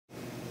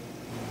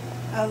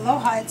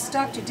Aloha, it's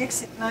Dr.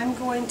 Dixon. I'm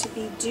going to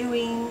be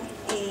doing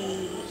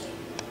an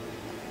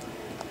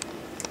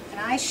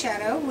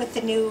eyeshadow with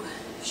the new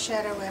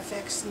Shadow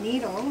FX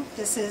needle.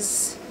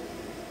 This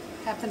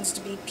happens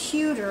to be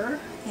pewter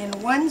in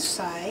one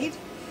side,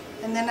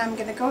 and then I'm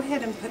going to go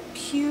ahead and put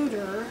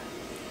pewter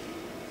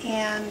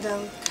and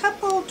a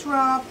couple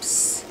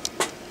drops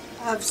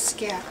of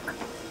scatter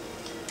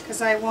because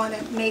I want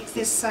to make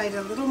this side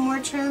a little more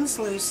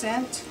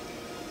translucent.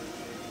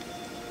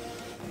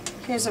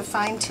 Here's a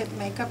fine tip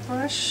makeup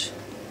brush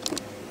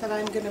that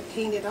I'm going to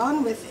paint it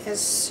on with as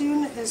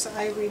soon as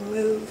I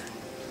remove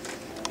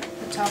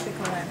the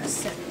topical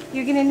anesthetic.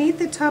 You're going to need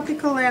the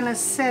topical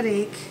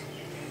anesthetic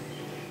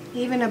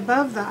even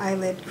above the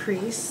eyelid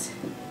crease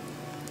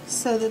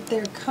so that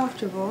they're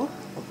comfortable,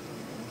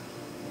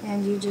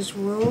 and you just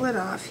roll it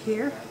off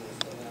here.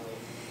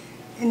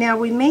 And now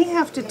we may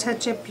have to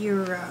touch up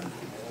your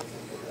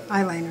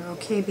eyeliner,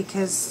 okay,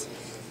 because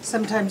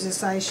sometimes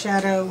this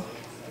eyeshadow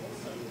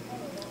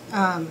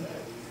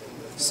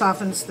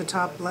softens the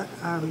top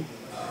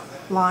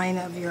line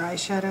of your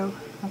eyeshadow,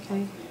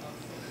 okay?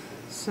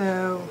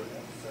 So,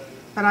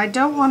 but I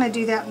don't want to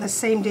do that in the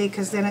same day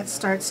because then it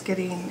starts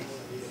getting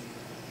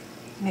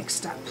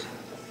mixed up.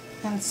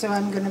 And so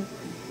I'm going to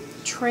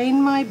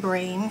train my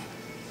brain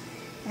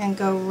and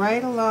go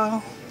right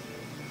along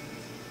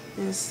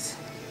this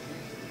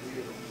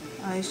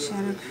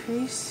eyeshadow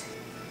crease,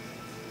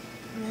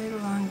 right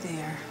along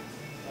there.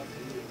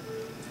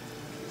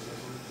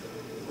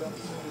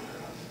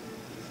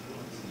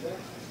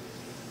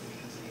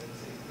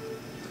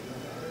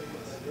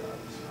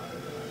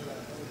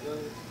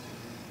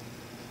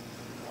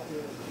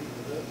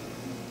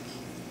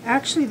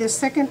 Actually, the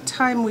second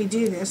time we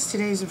do this,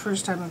 today's the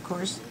first time of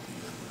course,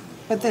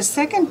 but the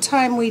second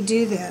time we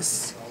do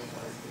this,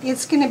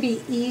 it's going to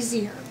be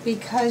easier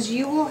because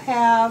you will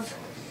have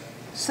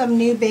some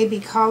new baby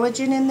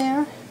collagen in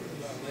there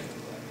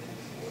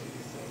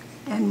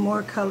and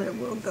more color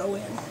will go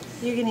in.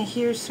 You're going to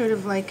hear sort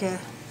of like a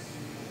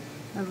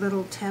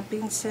little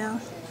tapping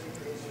sound,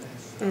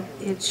 but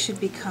it should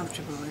be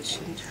comfortable, it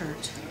shouldn't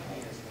hurt.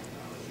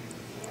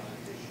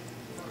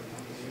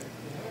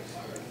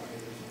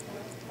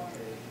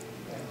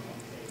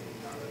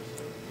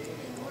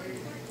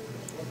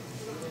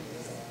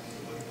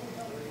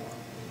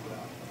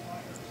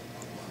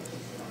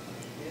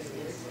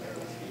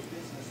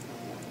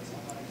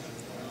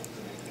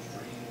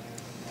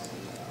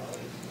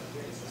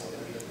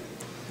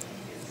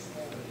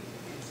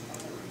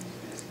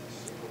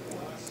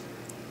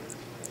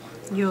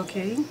 You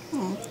okay?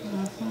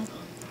 Mm-hmm.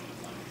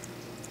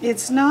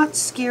 It's not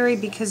scary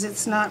because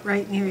it's not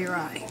right near your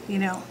eye, you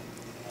know.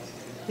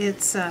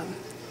 It's so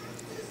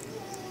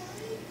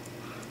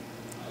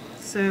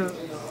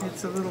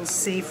it's a little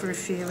safer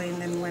feeling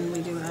than when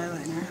we do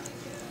eyeliner.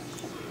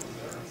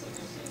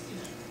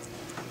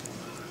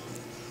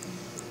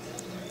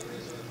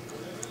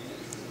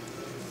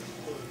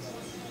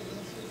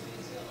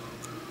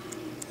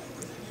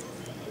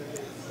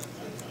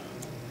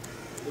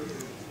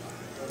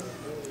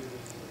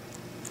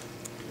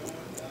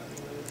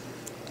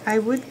 I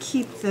would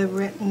keep the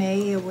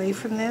retin-A away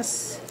from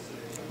this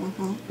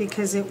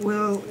because it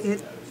will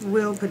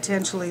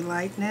potentially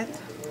lighten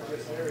it.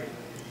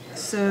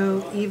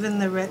 So even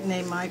the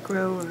retin-A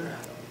micro, or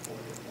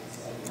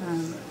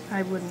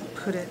I wouldn't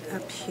put it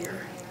up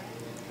here.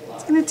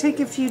 It's going to take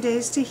a few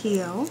days to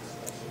heal.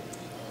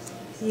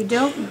 You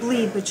don't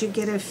bleed, but you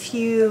get a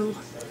few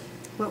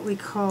what we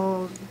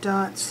call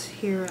dots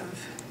here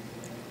of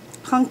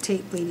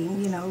punctate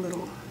bleeding, you know,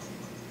 little.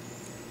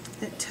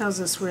 It tells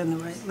us we're in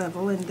the right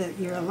level and that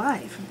you're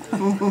alive.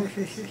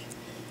 Okay,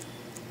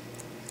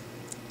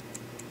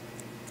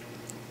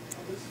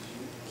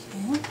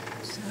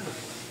 so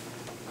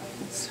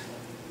let's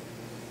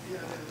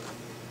wipe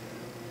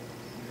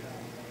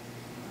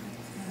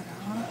that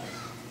off.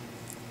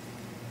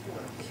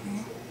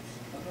 Okay.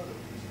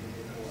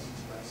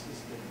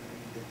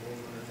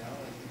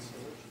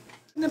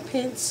 I'm going to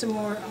paint some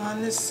more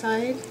on this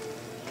side.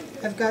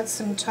 I've got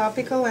some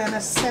topical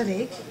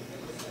anesthetic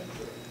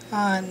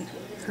on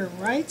her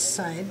right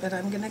side, but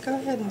I'm going to go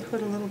ahead and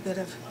put a little bit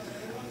of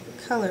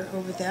color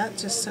over that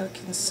just so it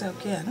can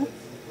soak in.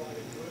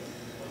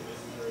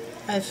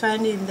 I'm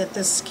finding that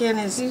the skin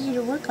is easy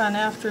to work on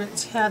after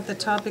it's had the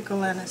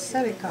topical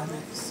anesthetic on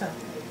it.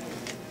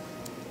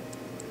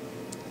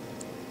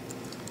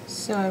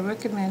 So I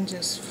recommend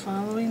just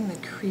following the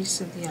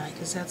crease of the eye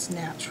because that's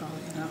natural,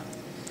 you know.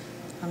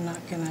 I'm not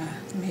going to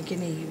make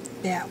any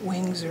bat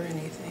wings or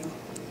anything.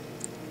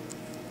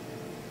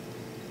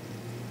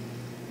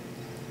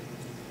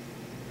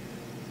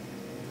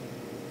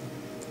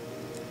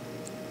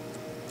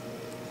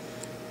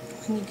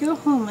 When you go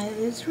home,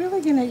 it's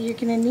really you're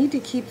gonna need to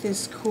keep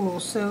this cool.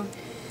 So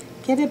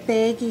get a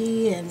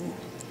baggie and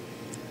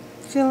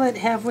fill it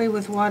halfway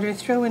with water.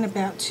 Throw in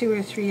about 2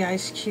 or 3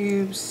 ice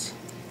cubes.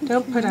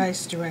 Don't put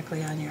ice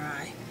directly on your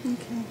eye.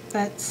 Okay.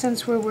 But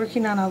since we're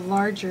working on a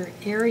larger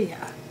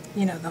area,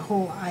 you know, the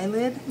whole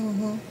eyelid,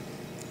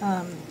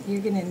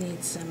 you're gonna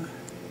need some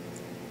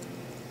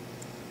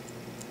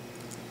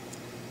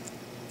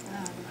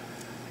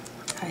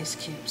ice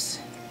cubes.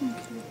 Okay.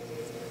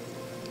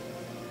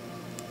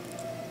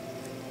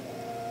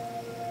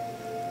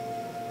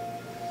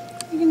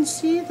 You can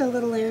see the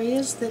little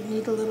areas that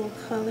need a little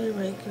color,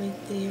 right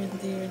there and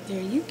there and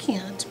there. You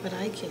can't, but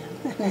I can.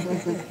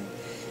 The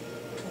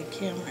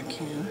camera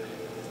can.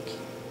 Okay.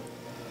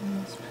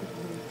 Let's put a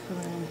little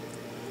color in.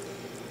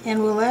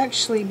 And we'll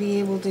actually be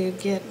able to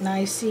get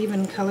nice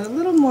even color, a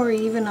little more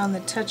even on the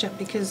touch-up,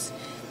 because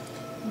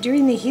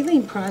during the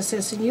healing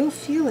process, and you'll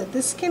feel it,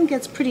 this skin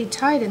gets pretty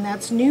tight, and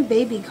that's new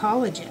baby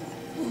collagen.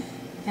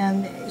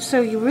 And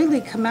so you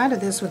really come out of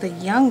this with a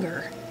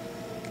younger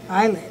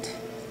eyelid.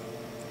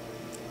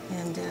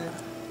 And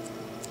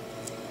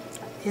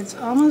it's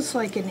almost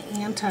like an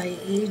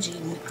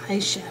anti-aging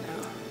eyeshadow.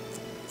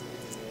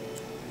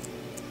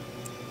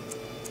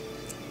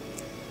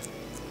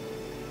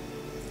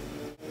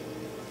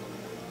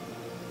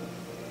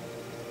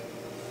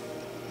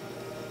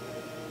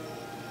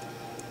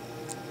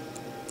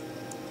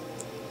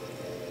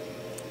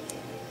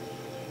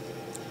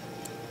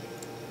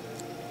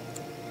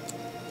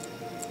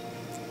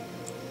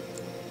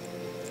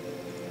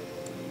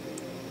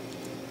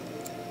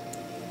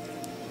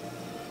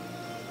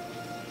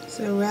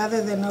 So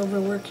rather than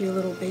overwork your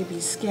little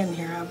baby's skin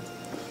here,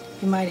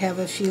 you might have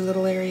a few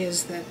little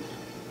areas that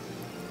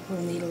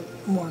will need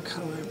more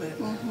color, but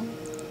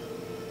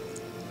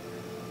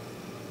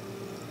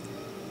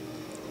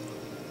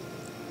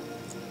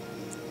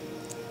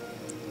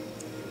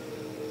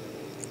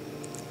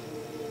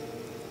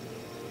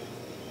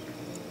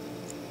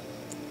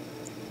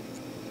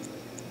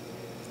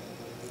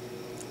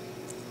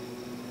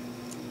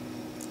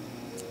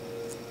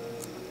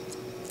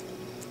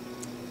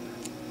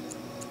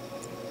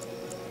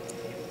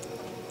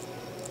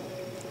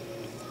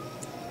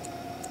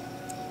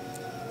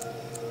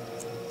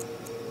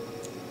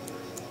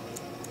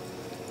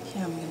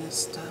okay, I'm going to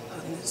stop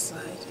on this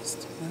side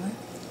just a minute.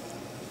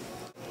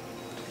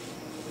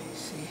 Let me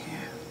see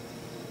here.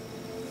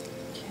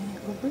 Okay,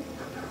 over.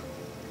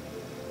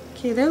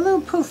 Okay, they're a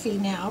little poofy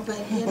now, but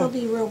it'll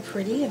be real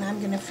pretty, and I'm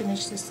going to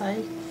finish this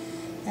side,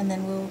 and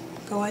then we'll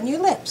go on your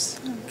lips.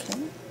 Okay.